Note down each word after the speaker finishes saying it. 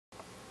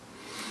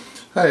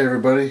Hi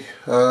everybody.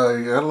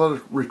 I got a lot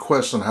of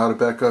requests on how to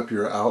back up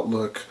your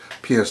Outlook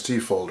PST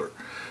folder.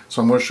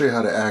 So I'm going to show you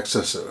how to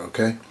access it,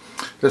 okay?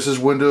 This is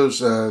Windows,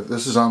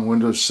 this is on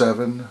Windows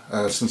 7.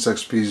 Since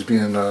XP is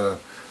being no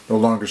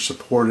longer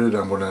supported,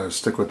 I'm going to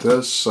stick with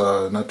this.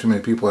 Not too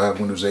many people have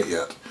Windows 8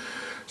 yet.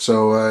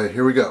 So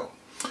here we go.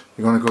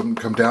 You're going to go and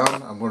come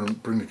down. I'm going to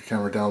bring the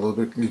camera down a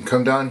little bit. You can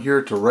come down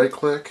here to right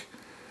click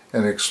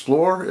and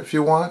explore if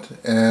you want,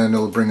 and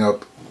it'll bring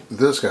up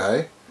this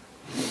guy.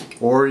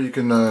 Or you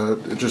can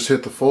just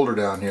hit the folder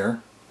down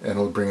here and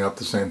it'll bring up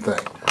the same thing.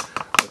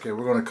 Okay,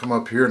 we're going to come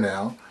up here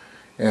now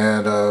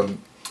and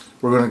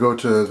we're going to go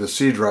to the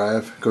C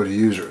drive, go to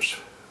users.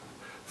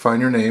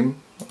 Find your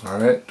name,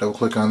 alright, double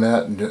click on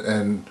that,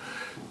 and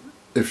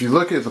if you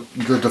look at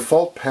the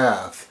default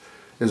path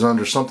is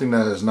under something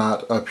that is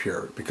not up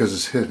here because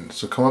it's hidden.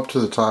 So come up to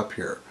the top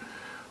here.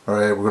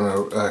 Alright, we're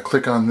going to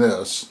click on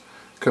this,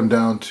 come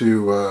down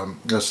to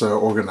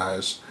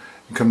organize.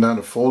 Come down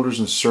to folders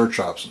and search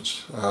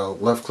options.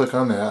 Left click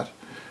on that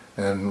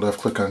and left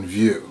click on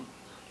view.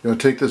 You're going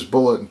to take this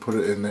bullet and put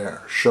it in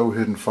there. Show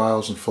hidden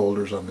files and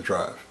folders on the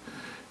drive.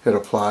 Hit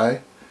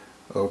apply.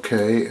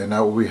 Okay, and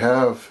now what we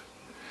have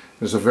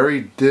is a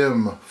very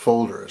dim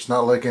folder. It's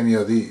not like any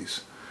of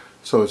these.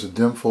 So it's a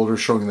dim folder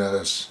showing that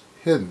it's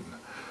hidden.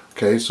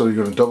 Okay, so you're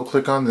going to double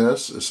click on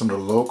this. It's under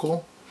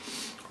local.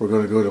 We're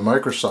going to go to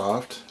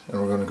Microsoft and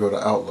we're going to go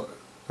to Outlook.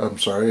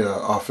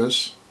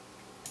 Office.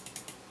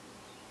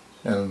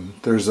 And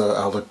there's the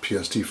Outlook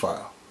PST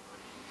file.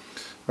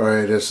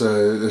 Alright,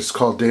 it's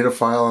called data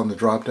file on the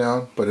drop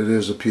down, but it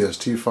is a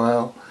PST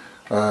file.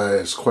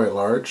 It's quite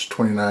large,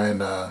 29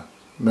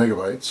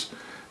 megabytes,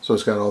 so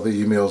it's got all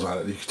the emails on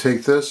it. You can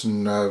take this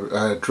and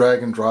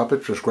drag and drop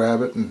it, just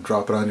grab it and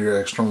drop it onto your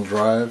external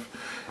drive,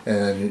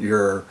 and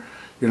you're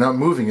not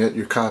moving it,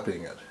 you're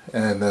copying it.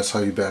 And that's how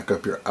you back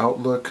up your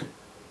Outlook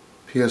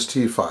PST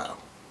file.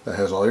 That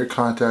has all your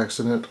contacts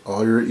in it,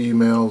 all your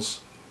emails,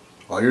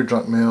 all your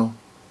junk mail,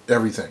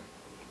 everything.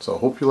 So I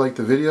hope you liked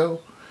the video.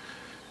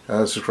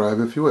 Subscribe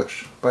if you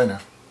wish. Bye now.